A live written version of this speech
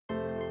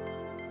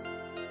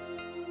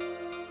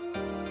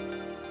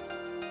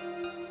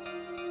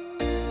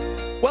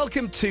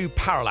Welcome to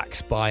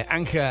Parallax by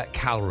Anka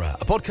Kalra,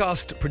 a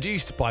podcast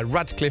produced by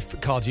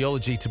Radcliffe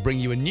Cardiology to bring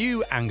you a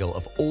new angle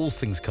of all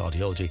things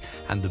cardiology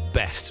and the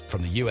best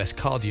from the US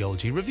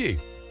Cardiology Review.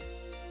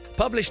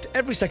 Published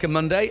every second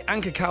Monday,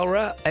 Anka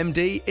Kalra,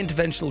 MD,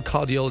 interventional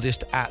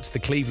cardiologist at the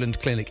Cleveland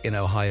Clinic in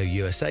Ohio,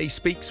 USA,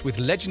 speaks with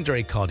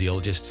legendary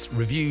cardiologists,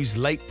 reviews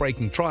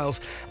late-breaking trials,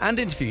 and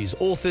interviews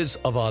authors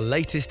of our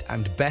latest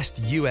and best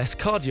US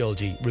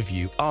Cardiology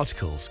Review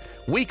articles.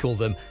 We call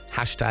them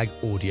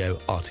 #audio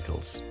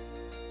articles.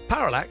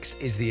 Parallax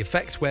is the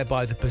effect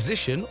whereby the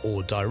position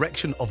or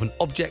direction of an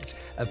object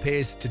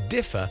appears to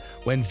differ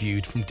when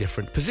viewed from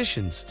different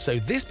positions. So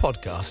this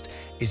podcast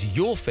is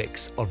your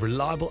fix of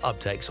reliable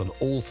updates on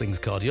all things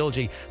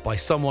cardiology by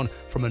someone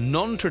from a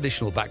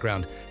non-traditional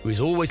background who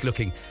is always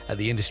looking at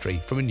the industry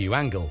from a new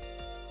angle.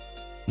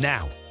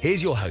 Now,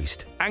 here's your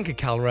host, Anka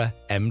Kalra,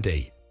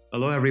 MD.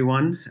 Hello,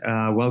 everyone.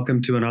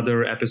 Welcome to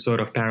another episode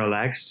of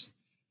Parallax.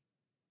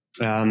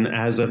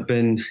 As I've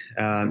been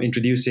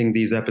introducing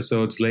these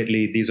episodes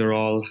lately, these are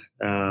all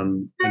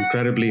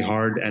incredibly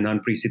hard and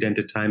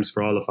unprecedented times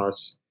for all of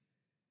us.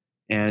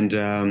 And,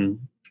 the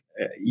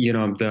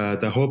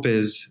hope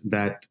is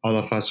that all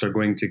of us are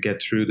going to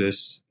get through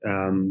this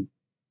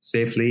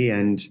safely,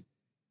 and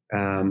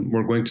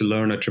we're going to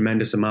learn a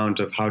tremendous amount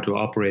of how to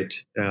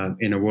operate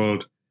in a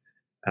world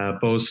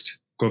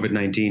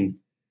post-COVID-19.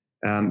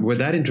 With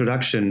that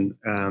introduction,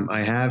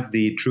 I have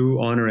the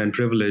true honor and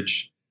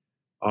privilege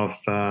of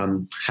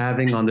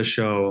having on the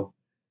show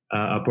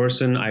a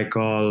person I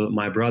call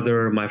my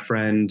brother, my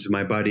friend,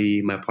 my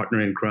buddy, my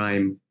partner in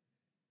crime,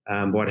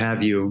 what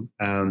have you.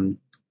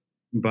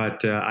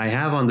 But I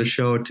have on the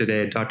show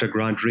today Dr.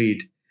 Grant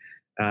Reid.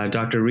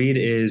 Dr. Reid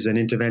is an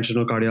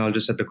interventional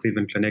cardiologist at the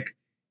Cleveland Clinic.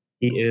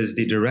 He is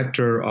the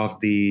director of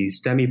the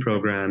STEMI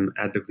program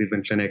at the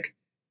Cleveland Clinic,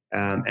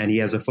 and he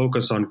has a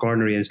focus on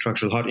coronary and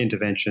structural heart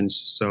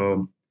interventions.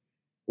 So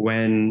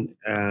when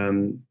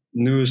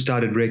news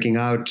started breaking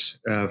out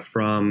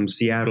from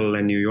Seattle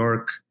and New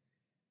York,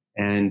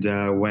 and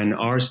when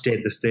our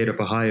state, the state of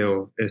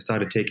Ohio,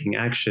 started taking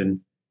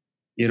action,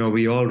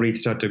 we all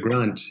reached out to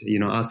Grant,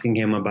 asking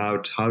him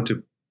about how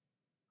to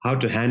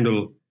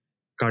handle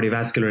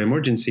cardiovascular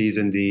emergencies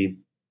in the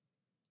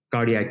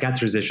cardiac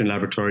catheterization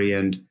laboratory.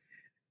 And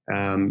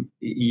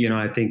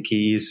I think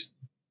he's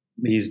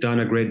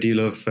done a great deal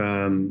of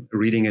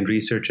reading and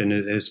research, and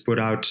has put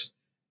out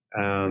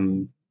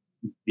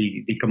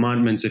the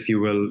commandments, if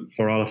you will,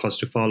 for all of us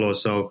to follow.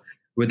 So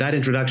with that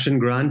introduction,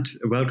 Grant,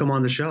 welcome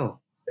on the show.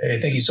 Hey,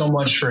 thank you so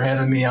much for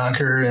having me,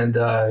 Ankur. And,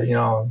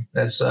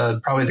 that's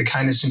probably the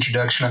kindest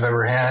introduction I've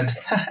ever had.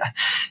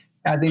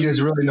 I think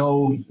there's really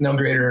no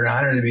greater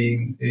honor to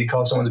be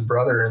called someone's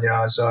brother.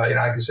 So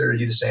I consider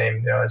you the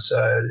same. It's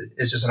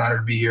just an honor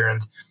to be here.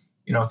 And,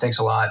 thanks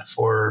a lot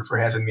for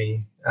having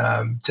me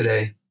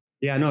today.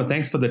 Yeah, no,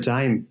 thanks for the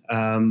time.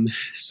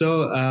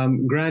 So,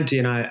 Grant,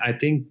 I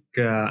think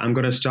I'm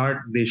going to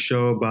start the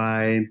show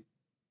by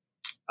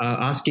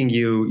asking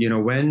you,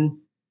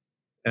 when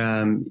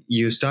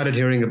you started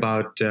hearing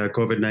about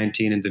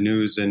COVID-19 in the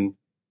news and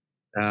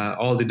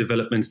all the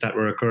developments that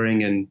were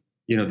occurring, and,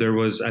 there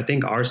was, I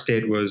think our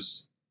state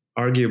was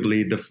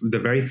arguably the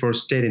very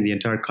first state in the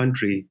entire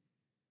country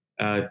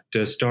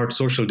to start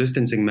social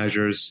distancing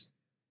measures.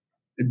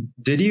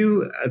 Did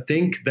you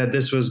think that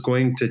this was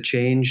going to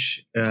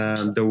change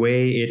the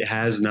way it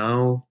has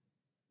now,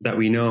 that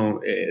we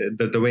know,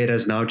 the way it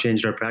has now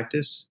changed our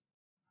practice?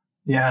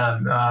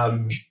 Yeah.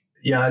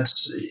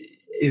 It's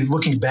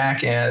looking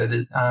back at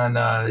it on,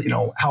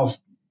 how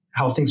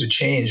things have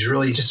changed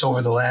really just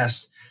over the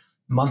last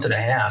month and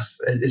a half.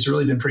 It's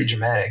really been pretty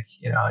dramatic.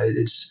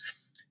 It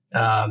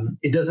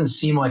doesn't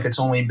seem like it's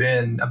only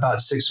been about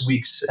 6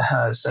 weeks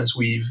since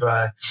we've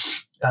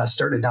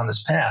started down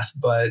this path,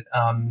 but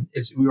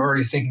we were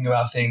already thinking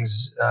about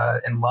things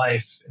in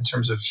life in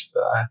terms of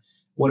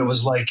what it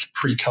was like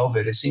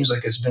pre-COVID. It seems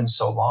like it's been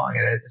so long,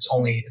 and it's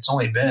only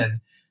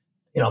been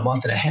a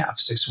month and a half,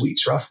 6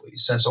 weeks roughly,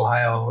 since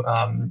Ohio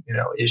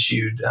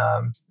issued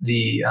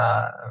the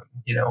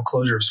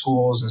closure of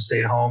schools and stay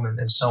at home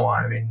and so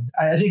on. I mean,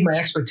 I think my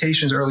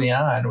expectations early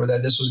on were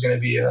that this was going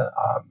to be a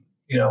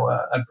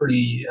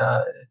pretty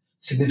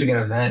significant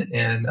event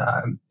in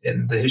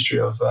the history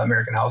of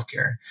American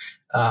healthcare.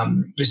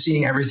 Just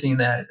seeing everything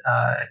that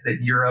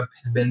Europe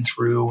had been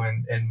through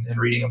and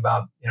reading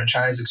about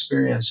China's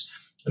experience,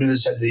 I knew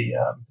this had the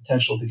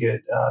potential to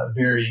get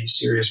very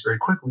serious very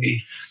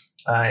quickly.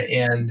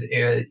 And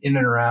in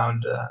and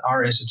around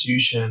our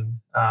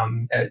institution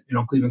at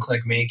Cleveland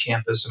Clinic main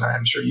campus, and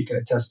I'm sure you can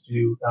attest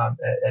to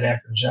at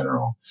Akron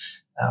General,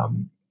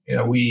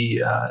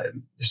 we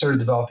started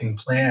developing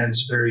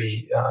plans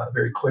very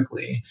very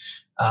quickly.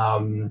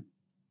 I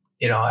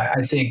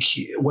think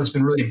what's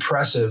been really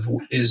impressive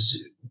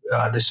is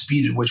the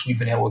speed at which we've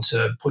been able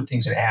to put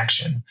things in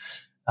action.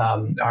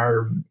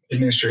 Our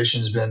administration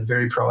has been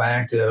very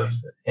proactive,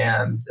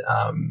 and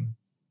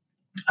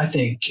I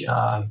think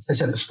has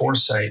had the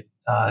foresight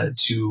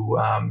to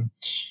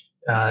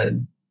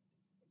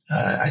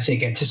I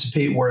think,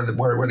 anticipate where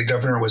the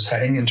governor was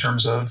heading in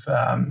terms of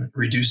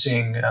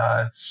reducing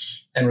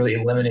and really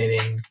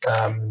eliminating,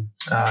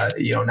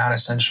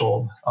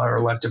 non-essential or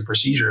elective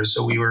procedures.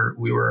 So we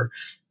were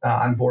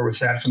on board with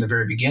that from the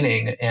very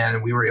beginning,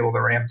 and we were able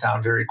to ramp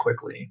down very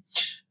quickly.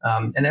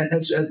 And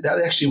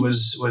that actually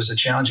was a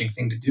challenging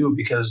thing to do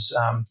because,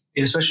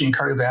 especially in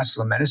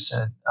cardiovascular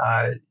medicine,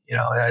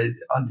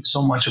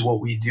 so much of what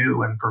we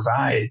do and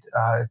provide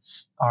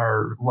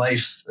are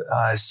life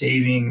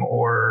saving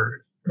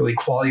or really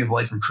quality of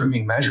life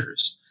improving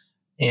measures.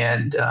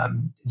 And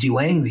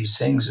delaying these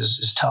things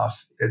is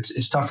tough.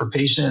 It's tough for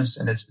patients,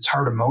 and it's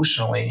hard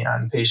emotionally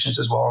on patients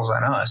as well as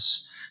on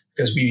us,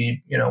 because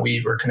we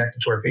were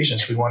connected to our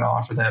patients. We want to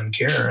offer them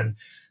care. And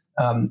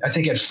I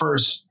think at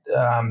first,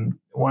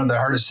 one of the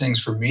hardest things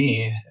for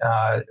me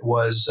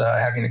was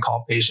having to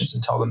call patients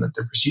and tell them that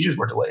their procedures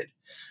were delayed.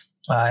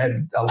 I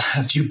had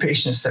a few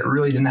patients that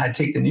really did not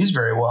take the news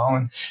very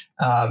well.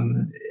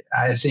 And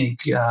I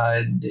think,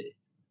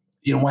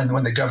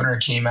 when the governor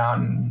came out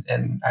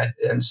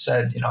and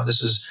said,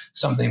 this is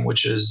something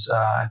which is,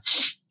 a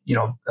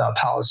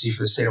policy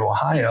for the state of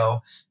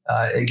Ohio,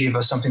 it gave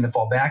us something to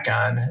fall back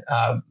on.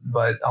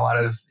 But a lot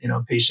of,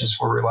 patients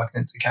were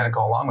reluctant to kind of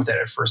go along with that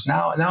at first.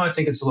 Now I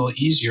think it's a little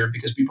easier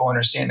because people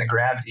understand the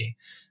gravity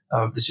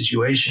of the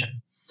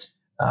situation.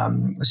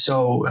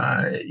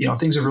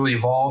 Things have really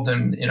evolved,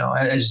 and,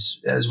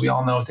 as we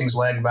all know, things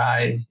lag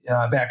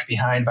back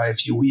behind by a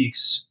few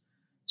weeks.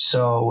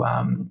 So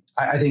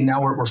I think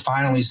now we're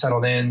finally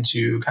settled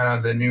into kind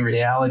of the new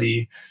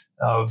reality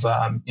of,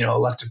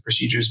 elective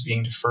procedures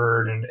being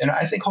deferred. And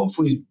I think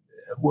hopefully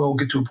we'll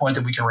get to a point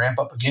that we can ramp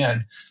up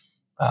again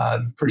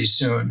pretty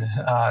soon.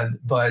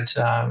 But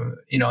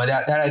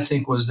that I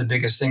think was the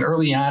biggest thing.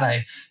 Early on,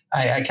 I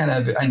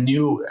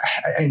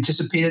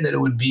anticipated that it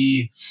would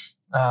be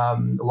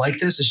like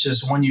this. It's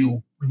just when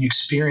you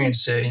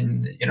experience it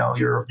and,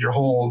 your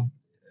whole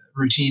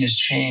routine has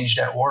changed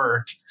at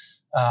work.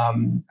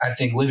 I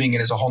think living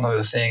it is a whole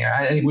nother thing.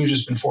 I think we've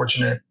just been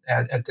fortunate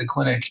at the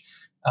clinic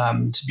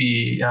to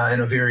be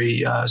in a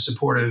very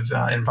supportive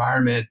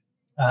environment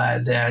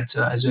that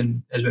has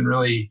been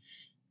really,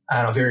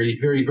 very,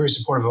 very, very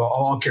supportive of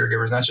all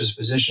caregivers, not just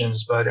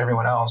physicians, but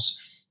everyone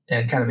else,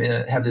 and kind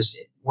of have this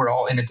we're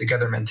all in it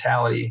together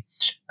mentality.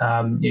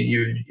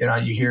 You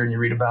hear and you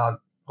read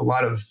about a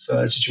lot of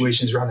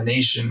situations around the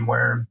nation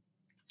where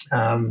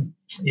other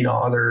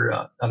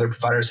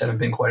providers haven't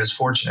been quite as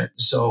fortunate.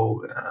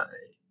 So,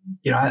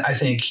 I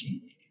think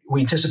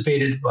we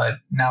anticipated, but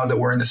now that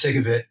we're in the thick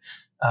of it,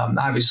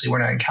 obviously we're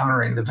not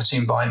encountering the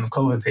same volume of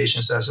COVID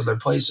patients as other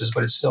places,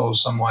 but it's still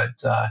somewhat,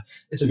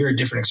 it's a very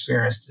different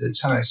experience.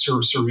 It's kind of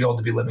surreal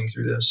to be living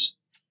through this.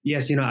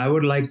 Yes, I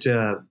would like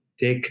to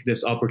take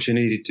this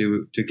opportunity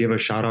to give a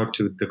shout out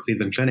to the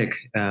Cleveland Clinic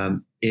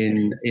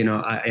in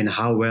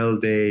how well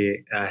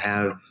they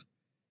have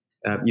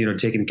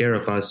taken care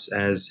of us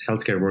as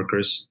healthcare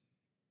workers.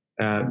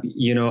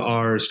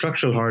 Our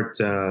structural heart,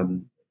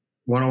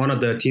 one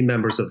of the team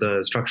members of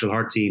the structural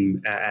heart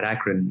team at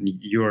Akron,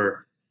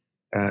 you're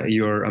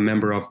a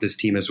member of this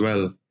team as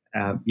well.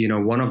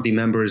 One of the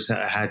members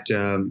had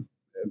to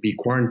be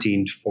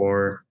quarantined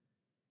for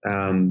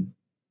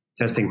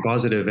testing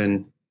positive,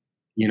 and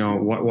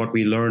what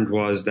we learned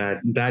was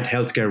that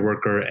healthcare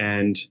worker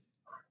and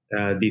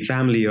the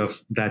family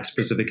of that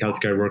specific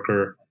healthcare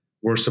worker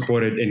were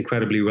supported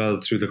incredibly well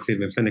through the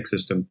Cleveland Clinic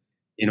system.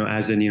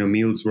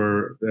 Meals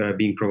were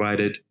being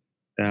provided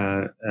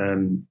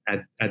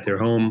at their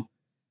home,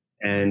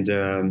 and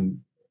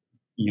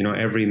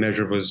every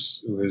measure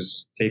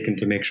was taken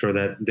to make sure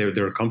that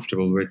they're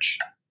comfortable, which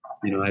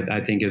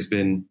I think has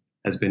been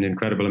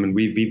incredible. I mean,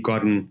 we've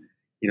gotten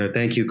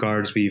thank you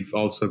cards. We've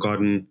also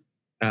gotten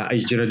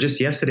just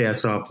yesterday I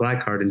saw a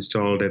placard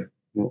installed at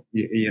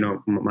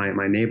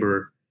my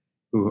neighbor,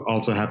 who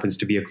also happens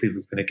to be a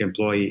Cleveland Clinic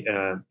employee,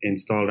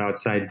 installed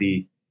outside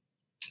the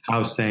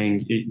house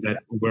saying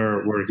that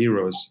we're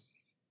heroes.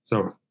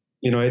 So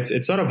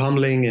it's sort of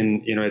humbling,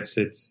 and it's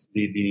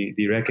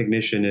the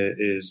recognition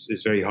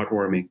is very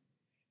heartwarming.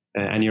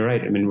 And you're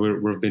right. I mean,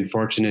 we've been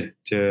fortunate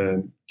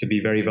to be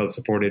very well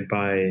supported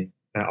by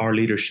our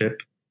leadership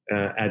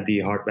at the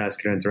Heart,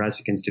 Vascular, and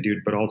Thoracic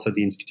Institute, but also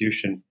the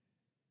institution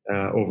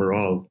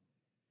overall.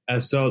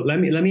 So let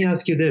me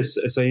ask you this.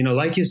 So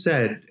like you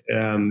said,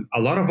 a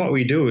lot of what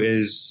we do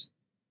is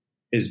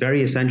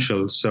very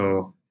essential.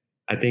 So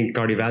I think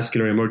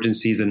cardiovascular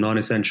emergencies and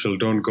non-essential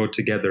don't go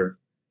together.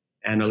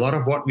 And a lot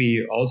of what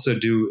we also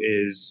do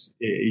is,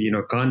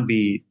 can't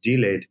be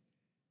delayed.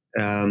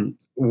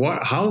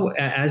 How,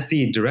 as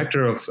the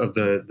director of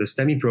the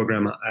STEMI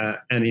program,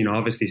 and,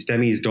 obviously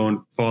STEMIs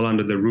don't fall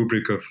under the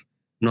rubric of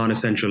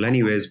non-essential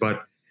anyways,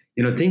 but,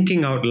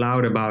 thinking out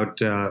loud about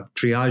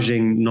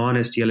triaging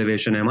non-ST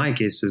elevation MI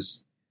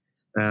cases,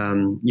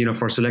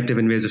 for selective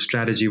invasive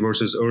strategy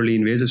versus early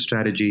invasive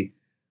strategy,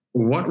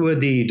 what were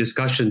the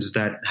discussions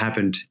that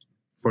happened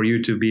for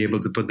you to be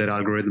able to put that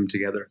algorithm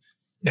together?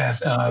 Yeah.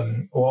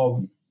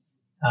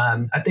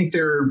 I think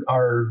there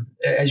are,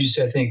 as you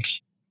said, I think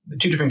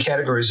two different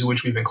categories in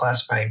which we've been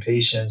classifying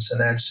patients, and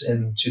that's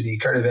into the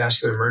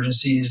cardiovascular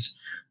emergencies,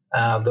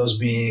 those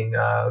being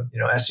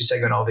ST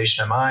segment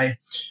elevation MI,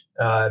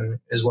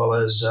 as well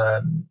as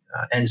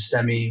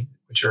NSTEMI,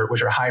 which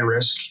are high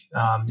risk,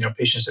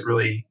 patients that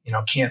really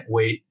can't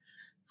wait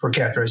for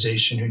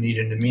catheterization, who need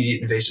an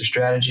immediate invasive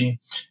strategy,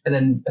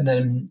 and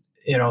then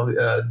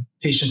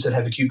patients that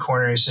have acute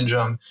coronary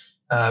syndrome,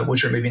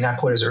 which are maybe not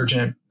quite as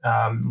urgent,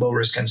 low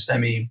risk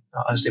NSTEMI,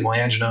 unstable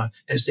angina,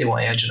 and stable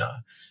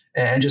angina.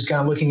 And just kind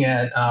of looking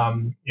at,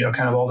 kind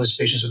of all these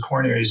patients with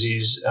coronary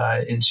disease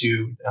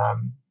into,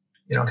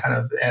 kind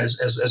of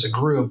as a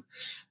group.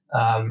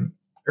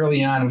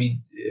 Early on, we,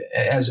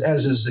 as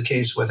is the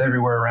case with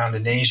everywhere around the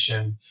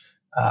nation,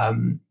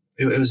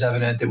 it was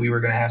evident that we were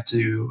going to have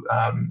to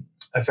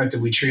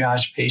effectively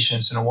triage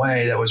patients in a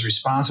way that was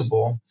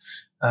responsible,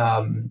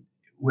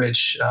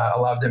 which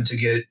allowed them to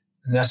get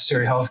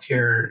necessary health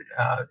care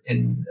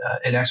in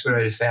an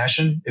expedited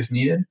fashion if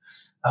needed,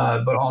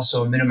 but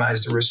also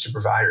minimize the risk to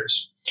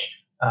providers.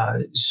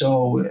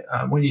 So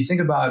when you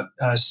think about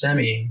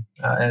STEMI,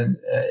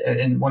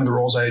 and one of the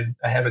roles I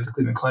have at the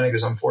Cleveland Clinic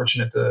is I'm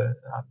fortunate to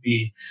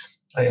be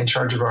in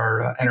charge of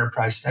our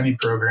enterprise STEMI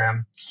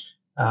program,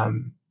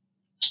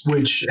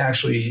 which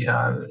actually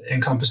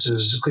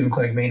encompasses Cleveland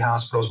Clinic main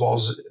hospital as well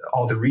as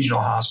all the regional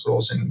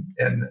hospitals,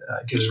 and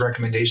gives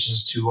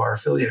recommendations to our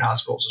affiliate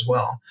hospitals as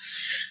well.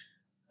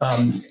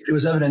 It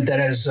was evident that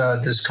as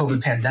this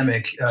COVID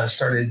pandemic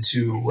started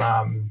to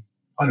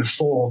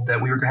unfold,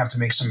 that we were going to have to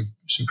make some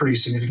pretty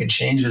significant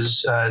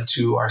changes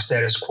to our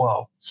status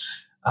quo,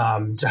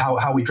 to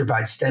how we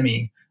provide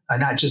STEMI,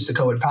 not just to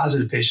COVID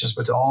positive patients,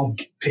 but to all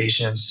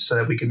patients, so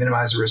that we can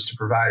minimize the risk to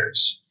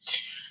providers.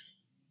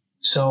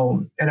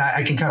 So, and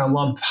I can kind of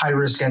lump high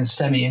risk and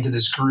STEMI into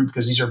this group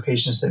because these are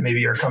patients that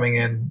maybe are coming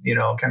in,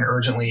 kind of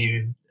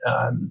urgently,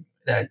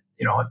 that,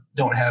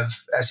 don't have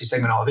ST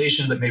segment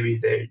elevation, but maybe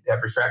they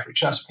have refractory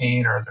chest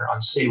pain, or they're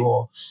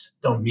unstable,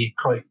 don't meet,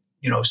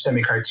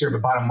 STEMI criteria.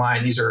 But bottom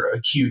line, these are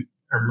acute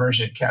or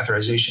emergent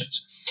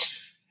catheterizations.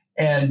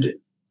 And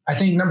I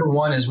think number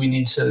one is we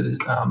need to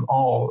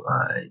all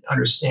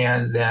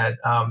understand that,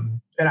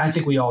 and I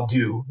think we all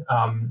do,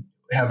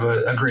 have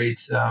a great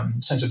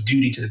sense of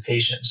duty to the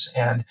patients,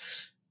 and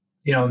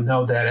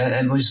know that, and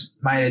at least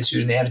my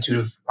attitude and the attitude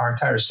of our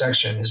entire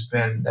section has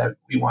been that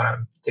we want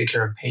to take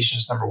care of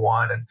patients, number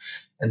one,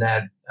 and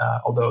that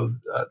although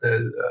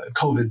the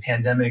COVID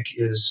pandemic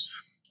is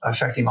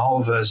affecting all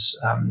of us,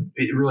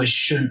 it really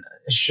shouldn't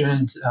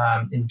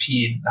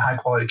impede the high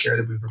quality care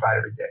that we provide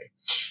every day.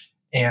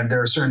 And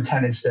there are certain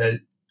tenets that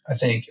I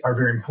think are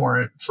very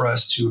important for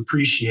us to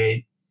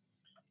appreciate.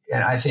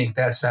 And I think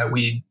that's that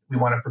we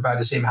want to provide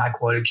the same high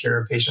quality care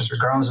of patients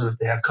regardless of if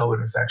they have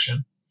COVID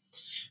infection.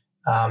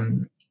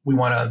 We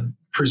want to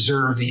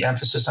preserve the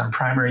emphasis on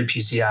primary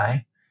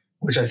PCI,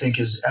 which I think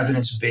is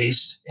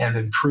evidence-based and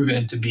been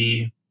proven to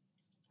be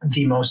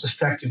the most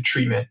effective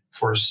treatment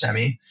for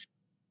STEMI,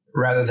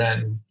 rather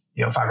than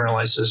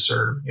fibrinolysis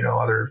or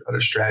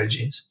other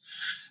strategies.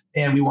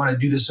 And we want to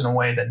do this in a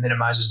way that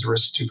minimizes the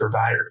risk to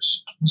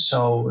providers.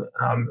 So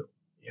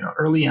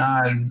early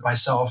on,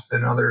 myself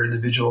and other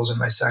individuals in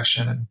my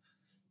section and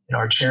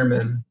our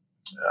chairman,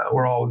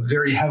 we're all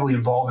very heavily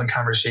involved in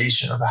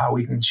conversation of how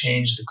we can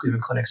change the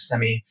Cleveland Clinic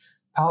STEMI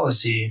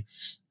policy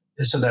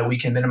so that we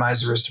can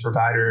minimize the risk to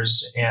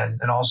providers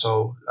and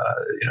also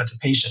to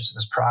patients in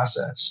this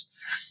process.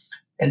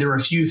 And there were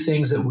a few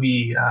things that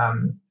we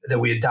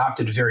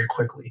adopted very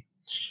quickly.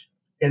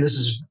 And this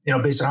is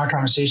based on our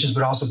conversations,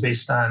 but also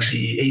based on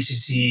the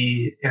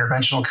ACC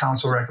Interventional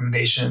Council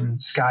recommendation,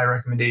 SCI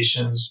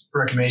recommendations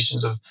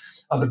of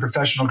the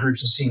professional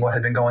groups, and seeing what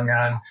had been going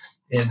on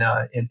in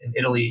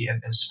Italy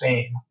and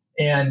Spain.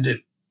 And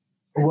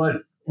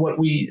what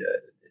we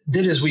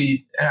did is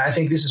and I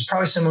think this is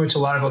probably similar to a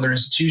lot of other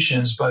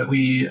institutions, but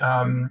we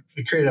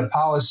created a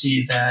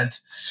policy that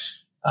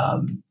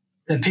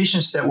the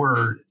patients that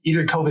were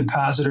either COVID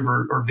positive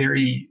or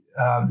very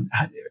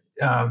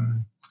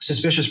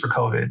suspicious for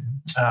COVID,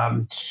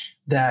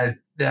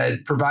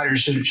 that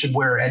providers should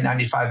wear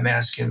N95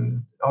 mask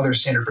and other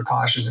standard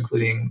precautions,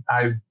 including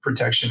eye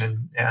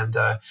protection and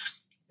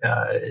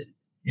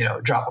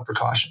droplet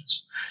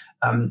precautions.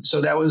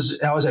 So that was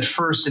at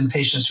first in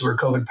patients who were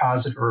COVID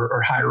positive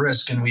or high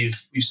risk, and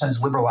we've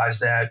since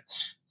liberalized that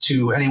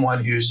to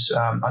anyone who's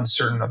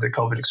uncertain of their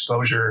COVID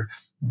exposure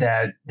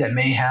that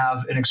may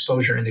have an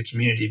exposure in the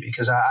community,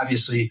 because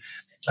obviously,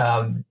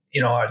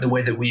 the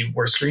way that we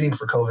were screening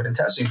for COVID and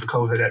testing for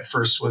COVID at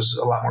first was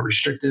a lot more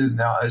restricted.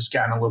 Now it's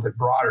gotten a little bit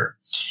broader.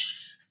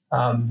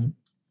 And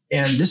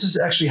this is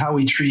actually how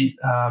we treat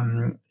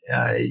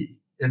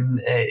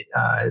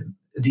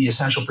the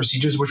essential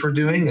procedures, which we're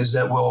doing, is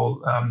that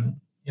we'll,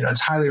 it's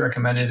highly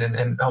recommended.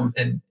 And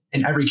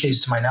in every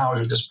case, to my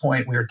knowledge at this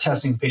point, we are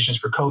testing patients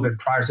for COVID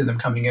prior to them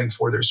coming in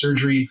for their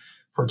surgery,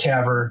 for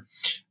TAVR,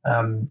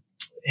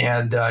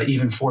 and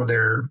even for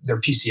their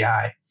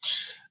PCI.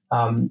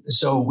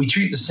 So we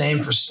treat the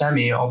same for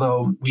STEMI,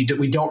 although we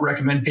don't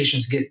recommend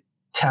patients get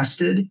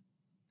tested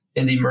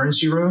in the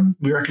emergency room.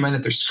 We recommend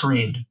that they're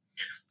screened.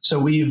 So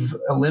we've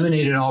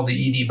eliminated all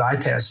the ED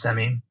bypass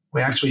STEMI.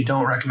 We actually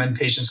don't recommend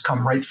patients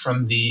come right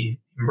from the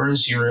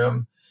emergency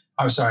room,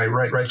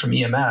 right from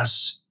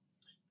EMS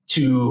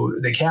to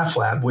the cath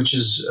lab, which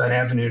is an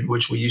avenue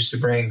which we used to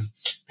bring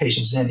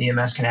patients in.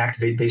 EMS can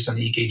activate based on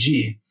the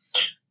EKG.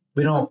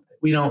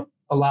 We don't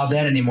allow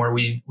that anymore.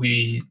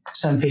 We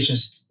send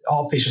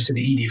all patients to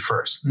the ED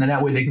first, and then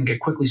that way they can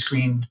get quickly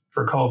screened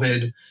for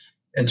COVID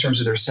in terms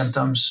of their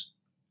symptoms.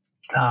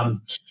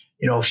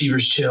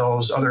 Fevers,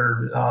 chills,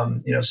 other,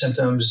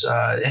 symptoms,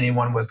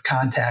 anyone with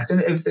contacts.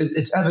 And if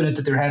it's evident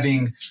that they're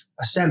having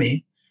a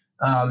STEMI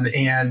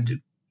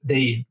and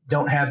they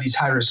don't have these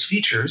high-risk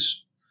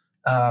features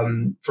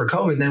for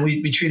COVID, then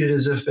we treat it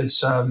as if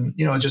it's,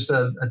 just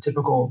a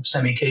typical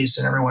STEMI case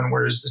and everyone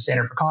wears the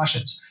standard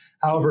precautions.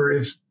 However,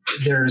 if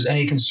there's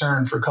any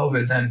concern for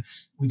COVID, then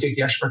we take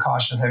the extra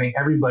precaution of having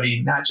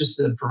everybody, not just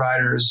the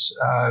providers,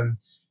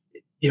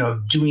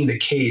 doing the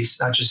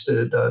case, not just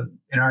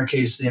in our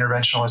case, the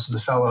interventionalists and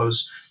the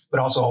fellows, but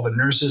also all the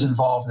nurses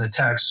involved in the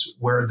techs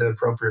wear the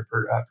appropriate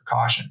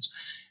precautions.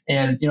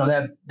 And,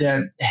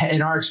 that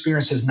in our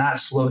experience has not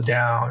slowed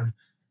down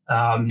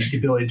the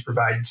ability to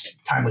provide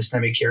timely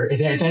STEMI care.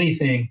 If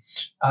anything,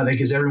 it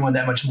gives everyone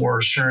that much more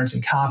assurance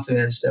and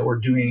confidence that we're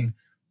doing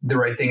the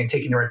right thing and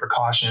taking the right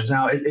precautions.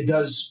 Now, it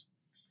does,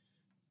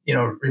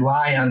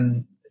 rely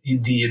on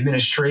the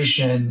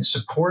administration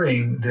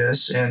supporting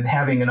this and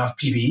having enough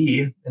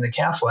PPE in the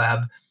cath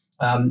lab.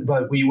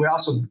 But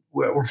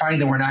we're finding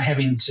that we're not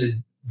having to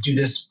do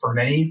this for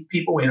many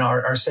people.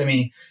 Our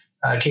STEMI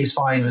case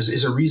volume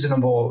is a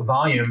reasonable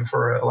volume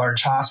for a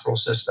large hospital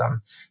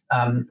system,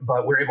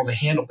 but we're able to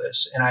handle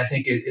this. And I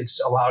think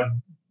it's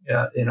allowed,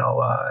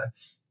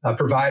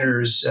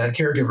 providers,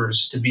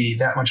 caregivers to be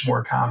that much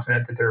more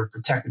confident that they're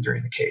protected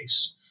during the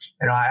case.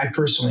 And I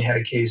personally had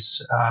a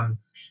case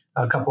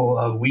a couple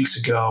of weeks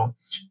ago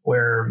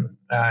where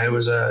it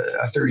was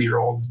a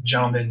 30-year-old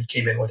gentleman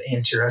came in with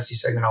anterior ST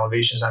segment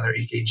elevations on their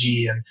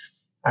EKG, and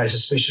I had a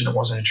suspicion it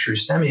wasn't a true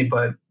STEMI,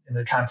 but in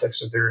the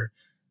context of their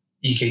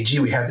EKG,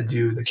 we had to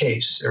do the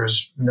case. There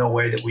was no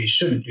way that we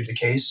shouldn't do the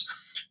case.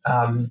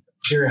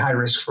 Very high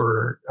risk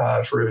for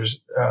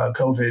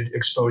COVID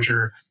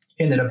exposure.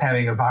 He ended up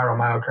having a viral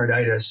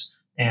myocarditis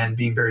and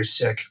being very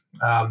sick.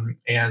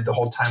 And the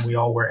whole time we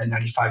all wear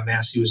N95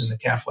 masks. He was in the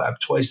cath lab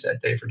twice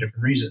that day for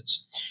different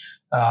reasons.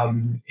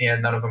 And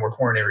none of them were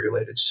coronary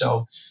related.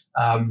 So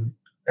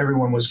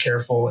everyone was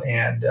careful,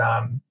 and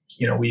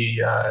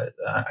we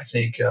I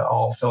think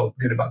all felt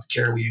good about the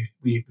care we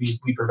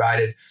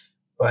provided.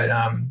 But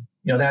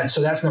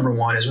that's number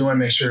one, is we want to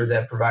make sure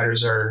that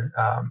providers are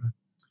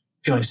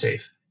feeling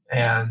safe.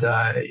 And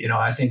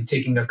I think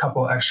taking a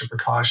couple extra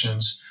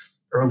precautions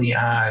early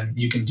on,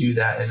 you can do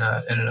that in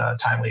a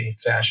timely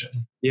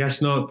fashion.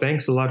 Yes, no,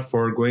 thanks a lot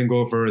for going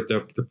over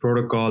the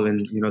protocol and,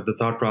 the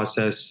thought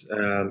process.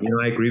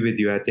 I agree with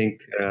you. I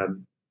think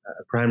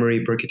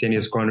primary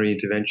percutaneous coronary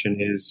intervention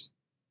is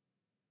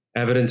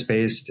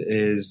evidence-based,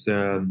 is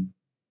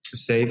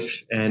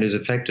safe, and is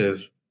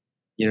effective,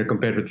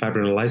 compared with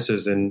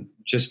fibrinolysis. And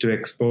just to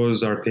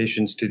expose our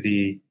patients to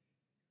the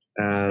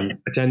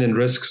attendant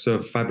risks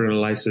of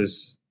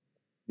fibrinolysis,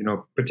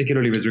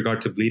 particularly with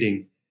regard to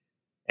bleeding,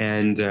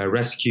 and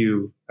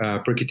rescue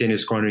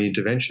percutaneous coronary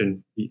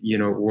intervention,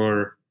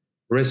 were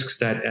risks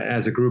that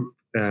as a group,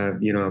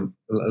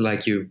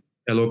 like you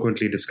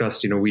eloquently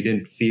discussed, we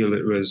didn't feel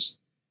it was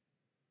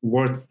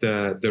worth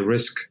the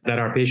risk that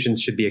our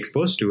patients should be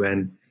exposed to.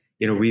 And,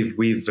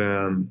 we've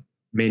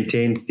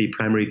maintained the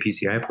primary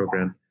PCI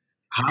program.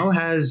 How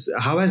has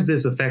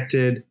this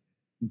affected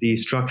the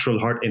structural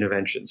heart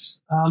interventions?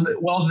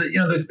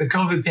 The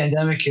COVID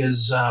pandemic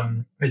is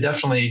it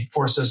definitely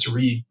forced us to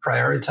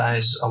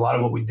reprioritize a lot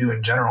of what we do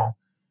in general.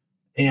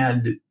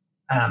 And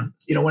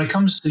when it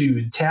comes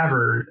to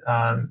TAVR,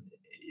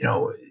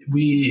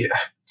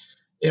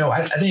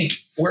 I think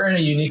we're in a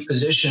unique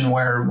position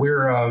where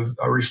we're a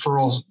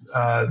referral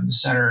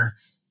center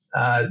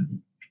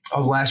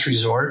of last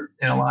resort.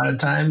 And a lot of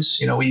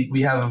times,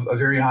 we have a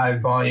very high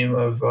volume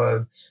of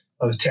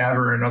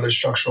TAVR and other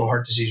structural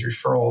heart disease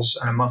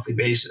referrals on a monthly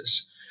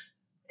basis.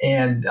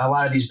 And a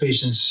lot of these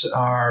patients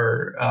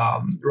are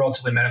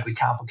relatively medically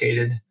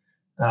complicated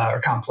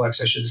or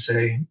complex, I should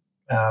say.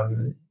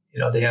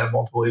 They have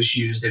multiple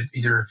issues. They've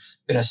either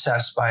been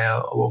assessed by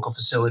a local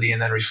facility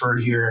and then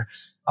referred here.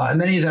 And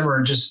many of them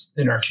are just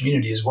in our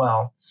community as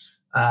well.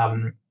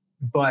 We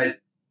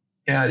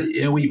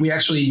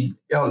actually,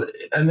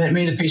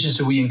 many of the patients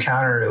that we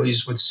encounter, at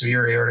least with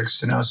severe aortic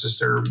stenosis,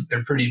 they're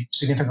pretty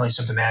significantly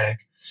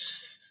symptomatic.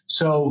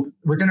 So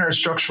within our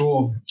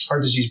structural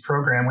heart disease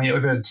program, we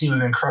have a team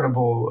of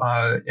incredible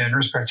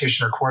nurse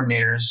practitioner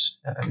coordinators,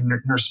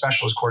 nurse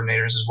specialist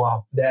coordinators as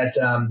well, that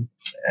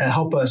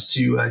help us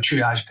to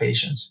triage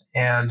patients.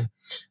 And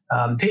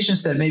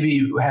patients that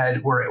maybe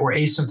were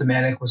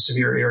asymptomatic with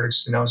severe aortic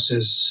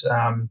stenosis,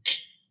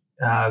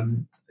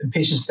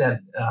 patients that,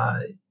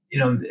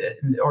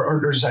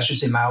 or just I should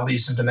say mildly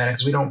symptomatic,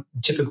 because we don't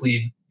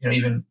typically,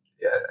 even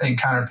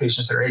encounter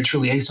patients that are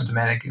truly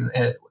asymptomatic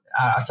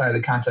outside of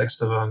the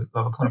context of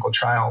a clinical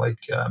trial like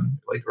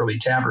early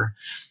TAVR.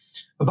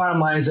 The bottom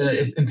line is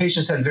that if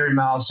patients had very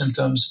mild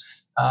symptoms,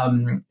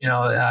 who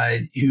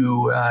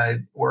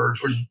were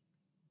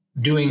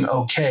doing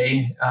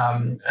okay,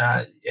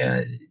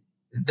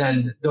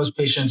 then those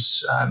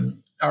patients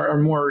are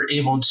more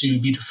able to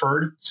be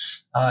deferred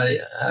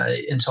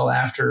until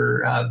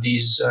after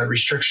these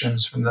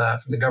restrictions from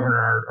the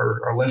governor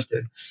are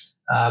lifted.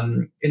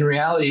 In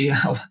reality,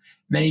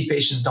 many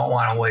patients don't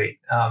want to wait,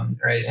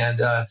 right? And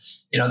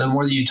the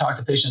more that you talk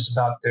to patients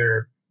about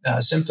their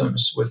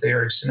symptoms with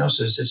aortic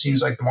stenosis, it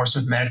seems like the more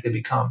symptomatic they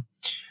become.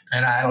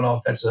 And I don't know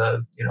if that's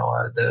the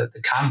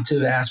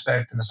cognitive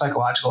aspect and the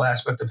psychological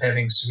aspect of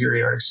having severe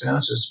aortic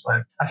stenosis,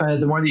 but I find that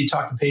the more that you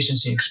talk to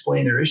patients and you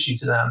explain their issue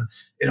to them,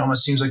 it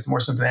almost seems like the more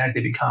symptomatic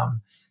they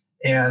become.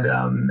 And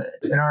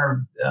in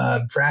our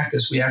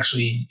practice, we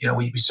actually,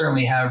 we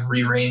certainly have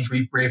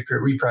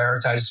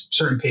reprioritized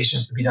certain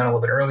patients to be done a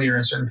little bit earlier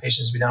and certain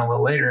patients to be done a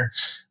little later.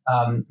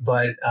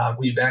 But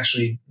we've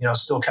actually,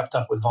 still kept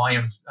up with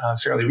volume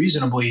fairly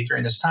reasonably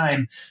during this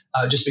time,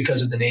 just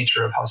because of the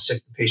nature of how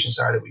sick the patients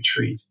are that we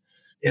treat.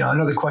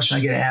 Another question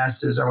I get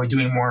asked is, are we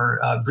doing more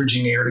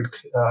bridging aortic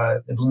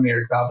balloon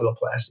aortic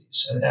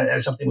valvuloplasties? And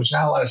that's something which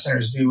not a lot of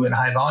centers do in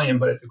high volume,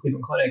 but at the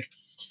Cleveland Clinic,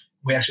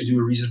 we actually do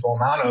a reasonable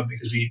amount of,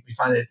 because we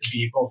find it to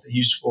be both a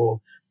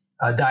useful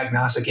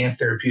diagnostic and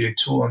therapeutic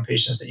tool in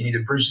patients that you need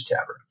to bridge the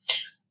TAVR.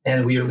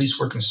 And we at least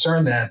were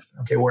concerned that,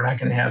 we're not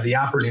going to have the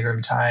operating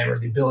room time or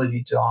the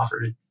ability to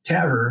offer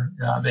TAVR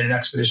in an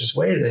expeditious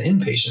way to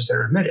inpatients that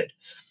are admitted.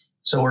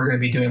 So we're going to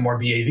be doing more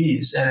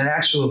BAVs. And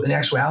in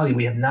actuality,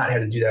 we have not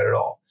had to do that at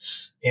all.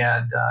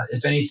 And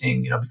if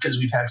anything, because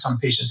we've had some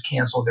patients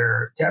cancel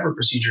their TAVR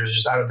procedures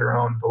just out of their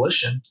own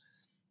volition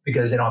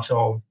because they don't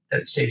feel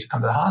that it's safe to come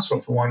to the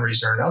hospital for one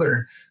reason or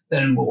another,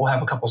 then we'll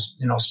have a couple,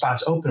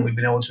 spots open. We've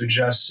been able to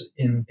adjust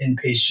in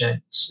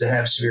patients that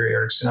have severe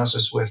aortic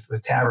stenosis with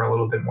TAVR a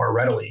little bit more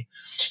readily.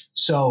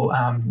 So,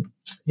 I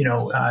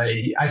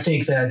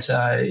think that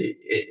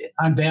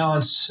on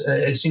balance,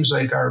 it seems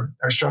like our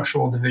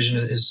structural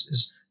division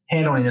is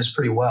handling this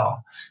pretty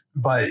well.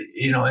 But,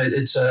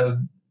 it's a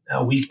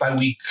week by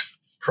week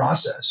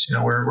process.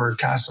 We're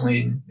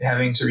constantly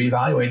having to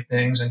reevaluate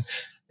things. And,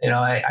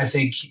 I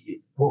think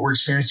what we're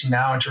experiencing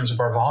now in terms of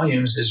our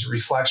volumes is a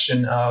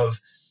reflection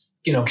of,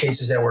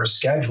 cases that were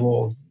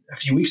scheduled a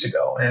few weeks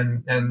ago.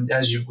 And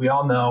as we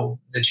all know,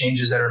 the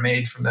changes that are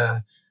made from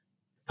the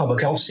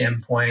public health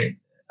standpoint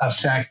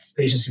affect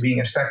patients being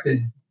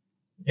infected,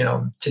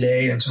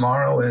 today and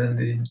tomorrow and in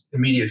the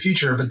immediate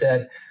future, but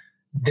that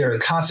their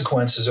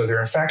consequences of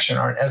their infection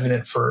aren't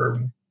evident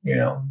for,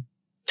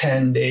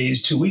 10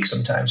 days, 2 weeks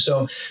sometimes.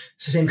 So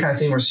it's the same kind of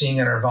thing we're seeing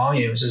in our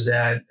volumes, is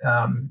that,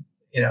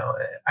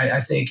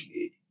 I think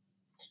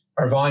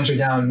our volumes are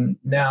down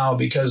now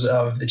because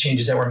of the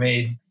changes that were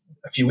made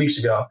a few weeks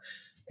ago.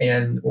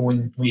 And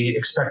when we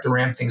expect to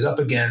ramp things up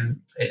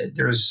again,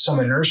 there's some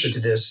inertia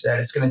to this, that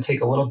it's going to take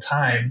a little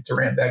time to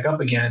ramp back up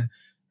again.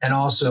 And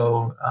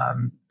also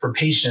for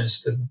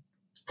patients to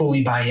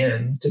fully buy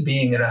in to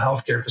being in a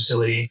healthcare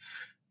facility,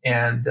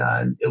 and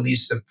at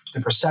least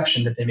the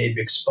perception that they may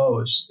be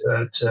exposed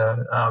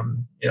to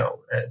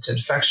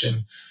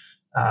infection.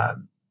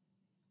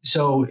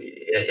 So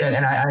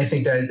I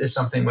think that is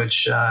something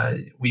which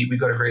we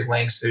go to great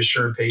lengths to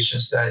assure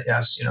patients that,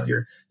 yes,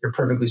 you're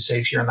perfectly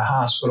safe here in the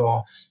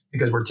hospital,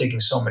 because we're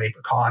taking so many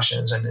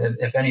precautions. And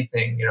if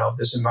anything,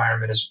 this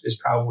environment is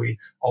probably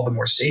all the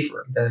more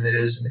safer than it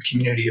is in the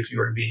community if you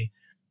were to be,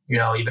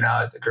 even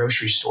out at the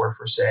grocery store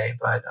per se.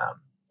 But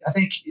I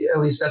think at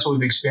least that's what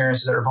we've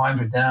experienced, is that our volumes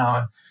are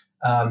down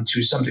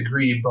to some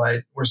degree,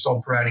 but we're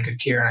still providing good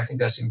care. And I think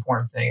that's the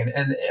important thing.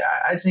 And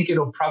I think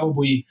it'll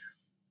probably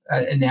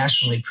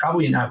nationally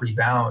probably not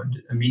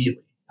rebound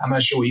immediately. I'm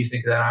not sure what you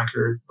think of that,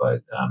 Ankur,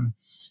 but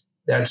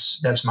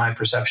that's my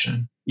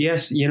perception.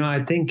 Yes,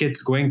 I think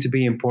it's going to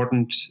be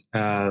important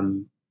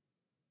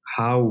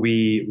how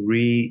we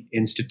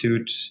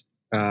reinstitute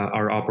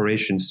our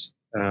operations.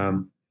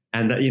 And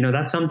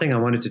that's something I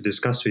wanted to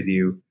discuss with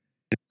you.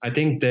 I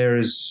think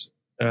there's,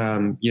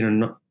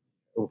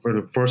 for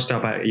the first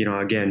step,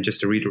 again, just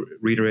to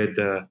reiterate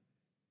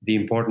the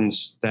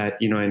importance that,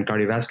 in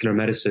cardiovascular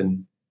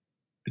medicine,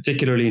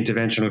 particularly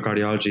interventional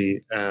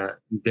cardiology,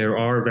 there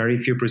are very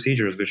few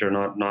procedures which are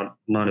not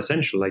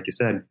non-essential, like you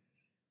said.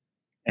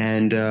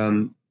 And,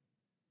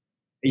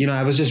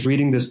 I was just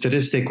reading the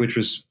statistic which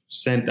was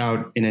sent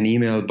out in an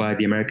email by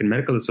the American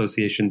Medical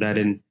Association that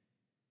in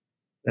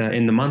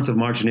the months of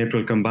March and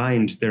April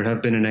combined, there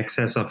have been in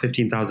excess of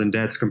 15,000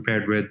 deaths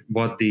compared with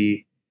what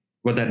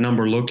that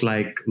number looked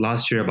like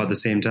last year about the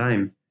same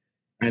time.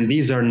 And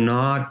these are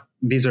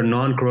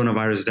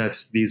non-coronavirus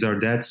deaths. These are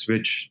deaths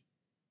which,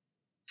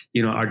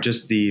 are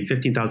just the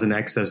 15,000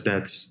 excess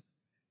deaths.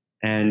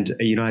 And,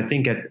 I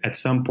think at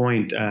some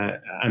point,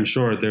 I'm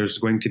sure there's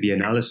going to be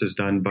analysis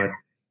done, but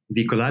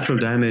the collateral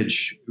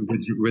damage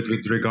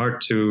with regard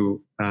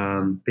to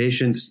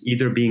patients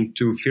either being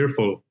too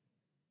fearful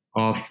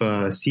of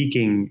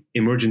seeking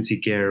emergency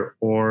care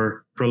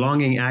or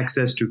prolonging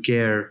access to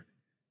care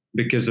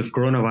because of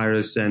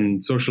coronavirus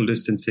and social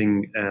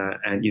distancing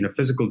and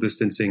physical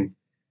distancing,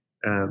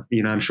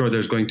 I'm sure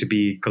there's going to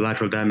be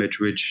collateral damage,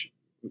 which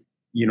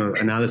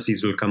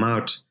analyses will come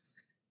out.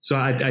 So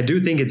I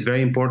do think it's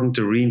very important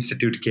to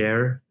reinstitute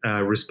care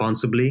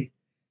responsibly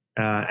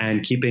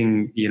and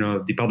keeping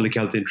the public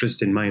health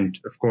interest in mind,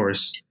 of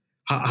course.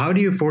 How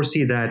do you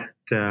foresee that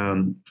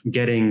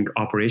getting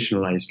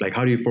operationalized? Like,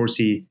 how do you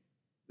foresee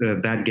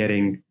that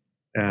getting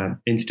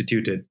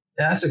instituted?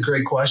 That's a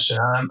great question.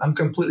 I'm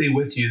completely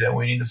with you that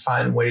we need to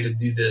find a way to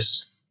do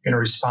this in a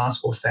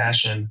responsible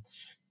fashion.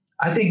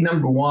 I think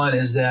number one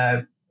is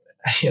that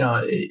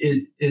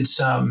it's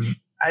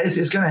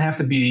going to have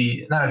to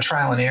be not a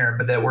trial and error,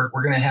 but that we're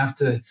going to have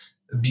to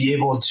be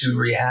able to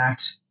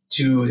react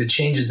to the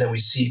changes that we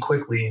see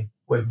quickly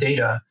with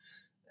data,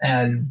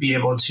 and be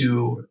able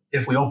to,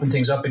 if we open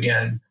things up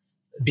again,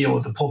 be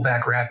able to pull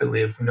back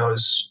rapidly if we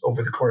notice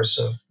over the course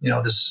of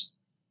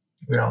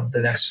the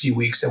next few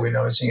weeks that we're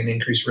noticing an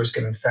increased risk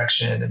of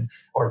infection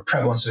or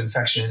prevalence of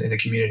infection in the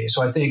community.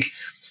 So I think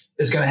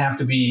it's going to have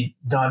to be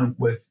done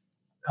with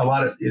a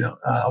lot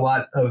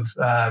of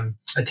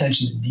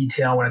attention to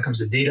detail when it comes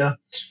to data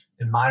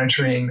and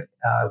monitoring,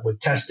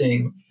 with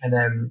testing, and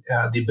then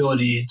the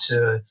ability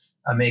to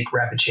make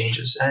rapid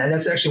changes. And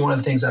that's actually one of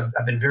the things I've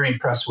been very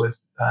impressed with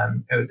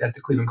at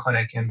the Cleveland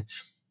Clinic. And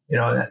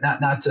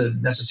not to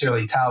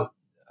necessarily tout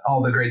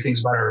all the great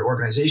things about our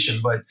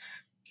organization, but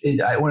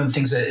one of the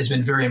things that has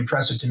been very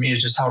impressive to me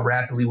is just how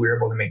rapidly we were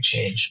able to make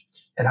change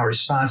and how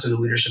responsive the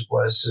leadership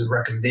was to the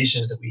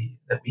recommendations that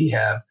we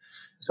have.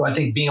 So I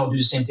think being able to do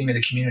the same thing in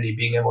the community,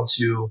 being able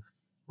to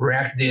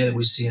react to data that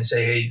we see and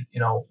say, hey,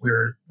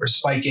 we're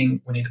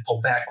spiking, we need to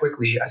pull back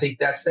quickly. I think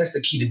that's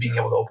the key to being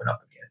able to open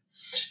up again.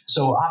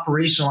 So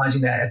operationalizing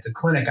that at the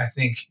clinic, I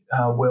think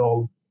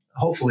will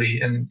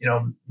hopefully, and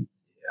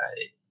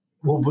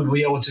we'll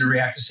be able to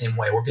react the same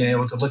way. We're being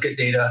able to look at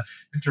data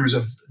in terms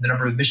of the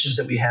number of admissions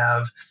that we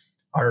have,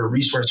 our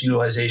resource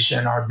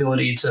utilization, our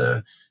ability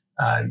to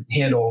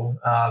handle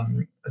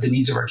the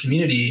needs of our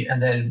community,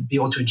 and then be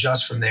able to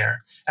adjust from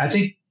there. And I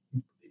think,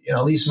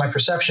 at least my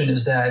perception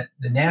is that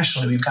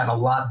nationally we've gotten a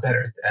lot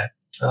better at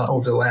that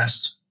over the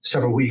last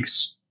several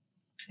weeks.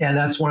 And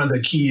that's one of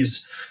the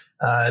keys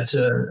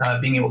to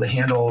being able to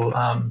handle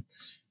a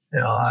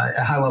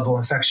high level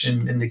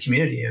infection in the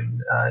community,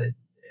 and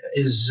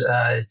is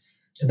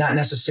not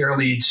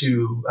necessarily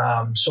to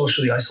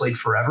socially isolate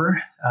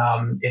forever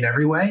in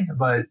every way,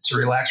 but to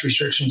relax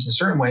restrictions in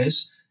certain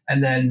ways,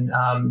 and then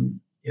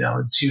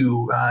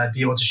to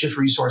be able to shift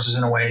resources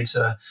in a way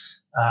to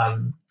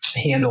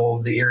handle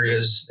the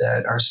areas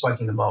that are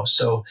spiking the most.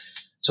 So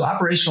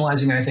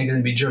operationalizing, I think, is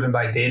going to be driven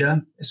by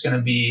data. It's going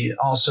to be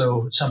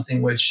also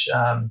something which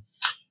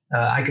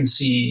I can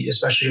see,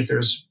 especially if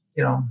there's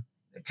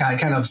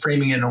kind of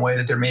framing it in a way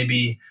that there may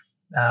be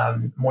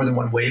more than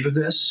one wave of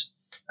this.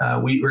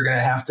 We're going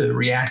to have to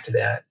react to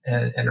that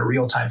in a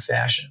real-time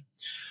fashion.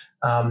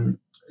 As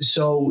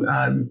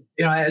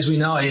we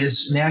know,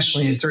 is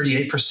nationally a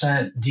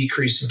 38%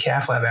 decrease in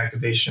cath lab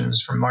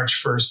activations from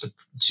March 1st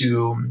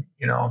to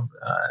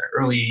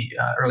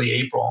early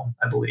April,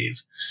 I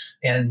believe,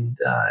 and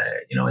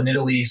in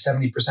Italy,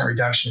 70%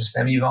 reduction in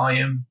STEMI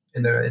volume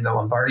in the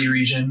Lombardy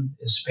region.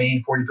 In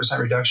Spain, 40%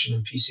 reduction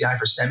in PCI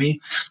for STEMI.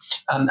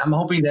 I'm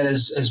hoping that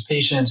as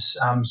patients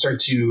start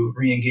to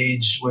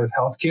re-engage with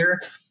healthcare,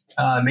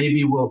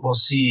 maybe we'll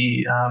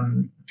see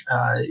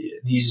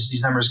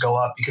these numbers go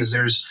up, because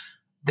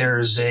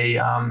there's a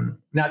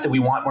not that we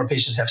want more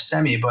patients to have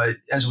STEMI, but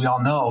as we all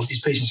know,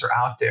 these patients are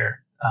out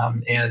there,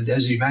 and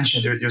as you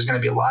mentioned, there's going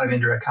to be a lot of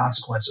indirect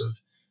consequence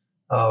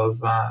of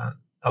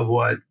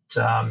what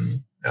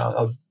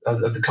of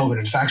the COVID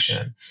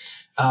infection.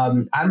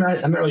 I'm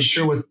not really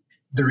sure what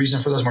the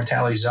reason for those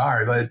mortalities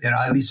are, but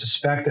I at least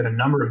suspect that a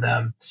number of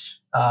them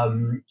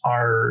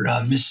are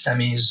missed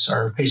STEMIs,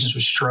 are patients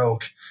with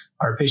stroke,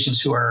 are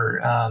patients who are,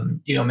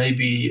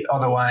 maybe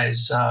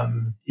otherwise,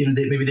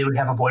 maybe they would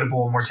have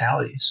avoidable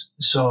mortalities.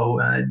 So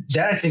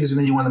that, I think, is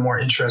going to be one of the more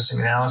interesting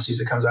analyses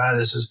that comes out of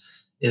this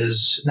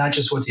is not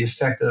just what the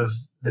effect of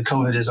the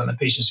COVID is on the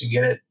patients who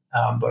get it,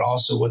 but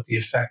also what the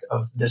effect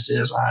of this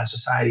is on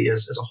society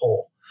as a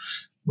whole.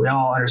 We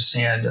all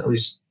understand, at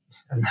least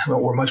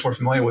we're much more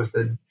familiar with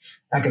the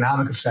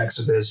economic effects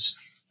of this,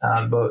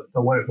 but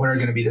what are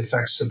going to be the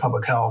effects of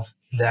public health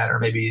that are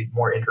maybe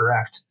more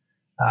indirect?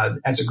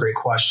 That's a great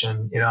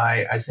question.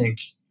 I think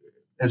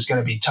it's going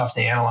to be tough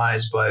to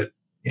analyze, but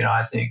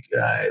I think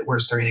we're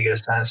starting to get a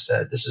sense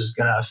that this is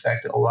going to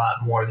affect a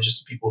lot more than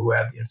just the people who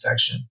have the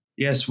infection.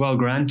 Yes, well,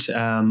 Grant,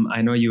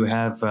 I know you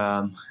have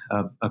a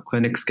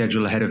clinic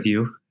schedule ahead of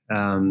you,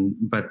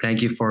 but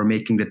thank you for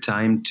making the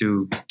time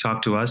to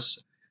talk to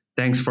us.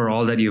 Thanks for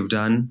all that you've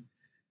done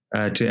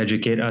to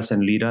educate us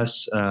and lead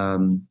us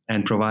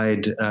and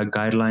provide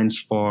guidelines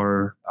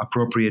for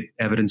appropriate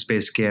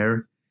evidence-based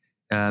care.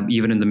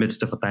 Even in the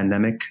midst of a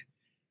pandemic.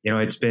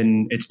 It's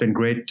been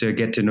great to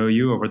get to know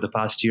you over the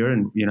past year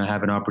and,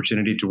 have an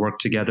opportunity to work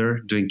together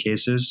doing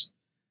cases,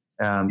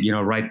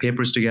 write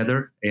papers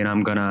together. And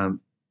I'm going to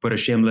put a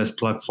shameless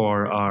plug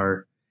for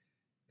our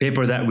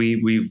paper that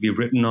we've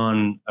written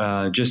on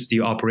just the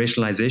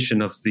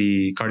operationalization of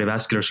the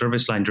cardiovascular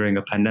service line during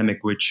a pandemic,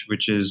 which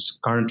is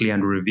currently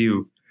under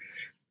review.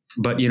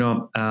 But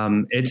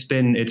it's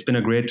been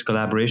a great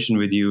collaboration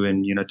with you,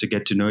 and to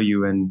get to know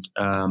you, and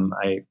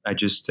I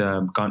just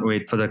can't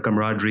wait for the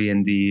camaraderie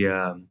and the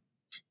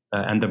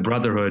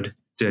brotherhood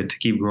to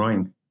keep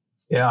growing.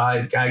 Yeah,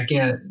 I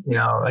can't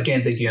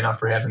thank you enough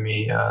for having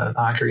me,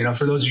 Ankur.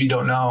 For those of you who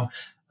don't know,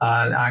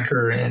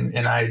 Ankur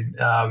and I,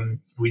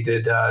 we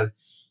did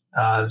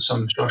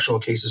some structural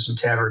cases, some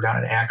TAVR down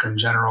at Akron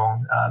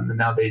General, and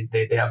now they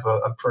have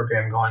a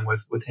program going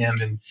with him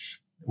and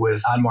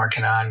with Anwar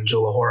Kanan and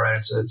Joe Lahora.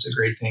 It's a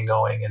great thing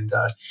going, and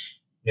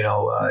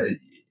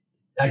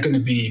I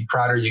couldn't be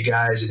prouder of you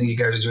guys. I think you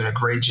guys are doing a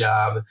great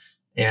job,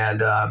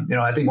 and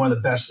I think one of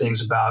the best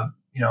things about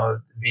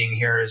being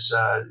here is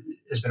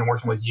has been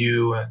working with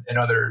you and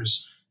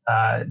others,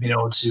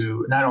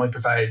 to not only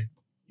provide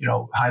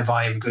high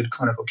volume, good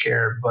clinical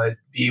care, but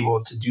be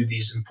able to do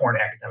these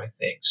important academic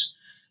things.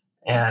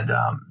 And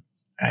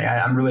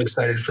I'm really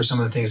excited for some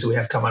of the things that we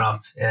have coming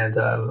up, and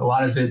a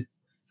lot of it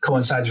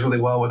coincides really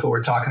well with what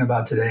we're talking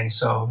about today.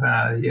 So,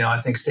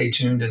 I think stay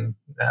tuned, and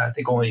I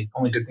think only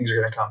good things are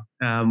going to come.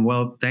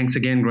 Well, thanks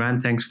again,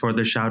 Grant. Thanks for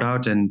the shout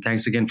out, and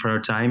thanks again for our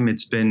time.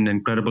 It's been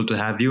incredible to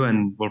have you,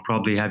 and we'll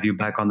probably have you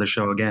back on the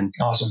show again.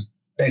 Awesome.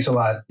 Thanks a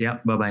lot. Yeah.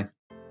 Bye-bye.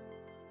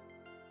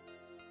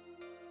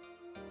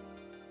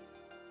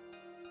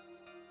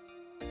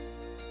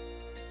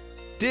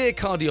 Dear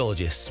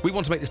cardiologists, we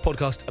want to make this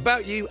podcast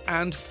about you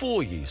and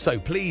for you. So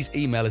please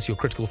email us your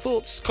critical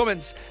thoughts,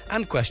 comments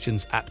and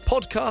questions at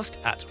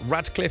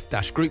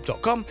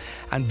podcast@radcliffe-group.com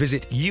and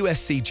visit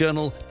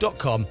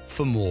uscjournal.com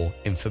for more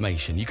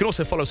information. You can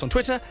also follow us on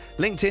Twitter,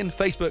 LinkedIn,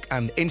 Facebook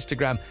and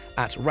Instagram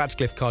at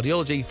Radcliffe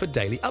Cardiology for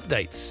daily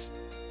updates.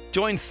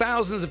 Join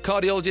thousands of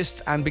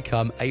cardiologists and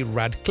become a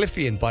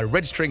Radcliffean by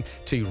registering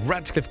to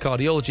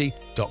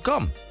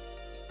radcliffecardiology.com.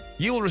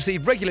 You will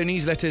receive regular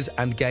newsletters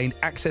and gain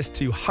access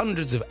to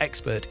hundreds of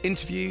expert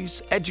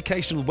interviews,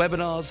 educational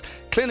webinars,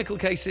 clinical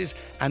cases,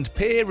 and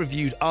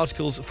peer-reviewed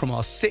articles from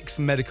our 6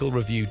 medical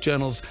review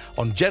journals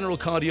on general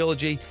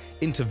cardiology,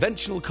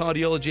 interventional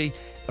cardiology,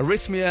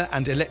 arrhythmia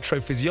and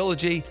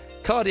electrophysiology,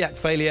 cardiac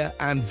failure,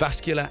 and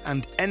vascular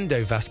and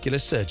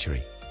endovascular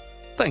surgery.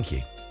 Thank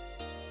you.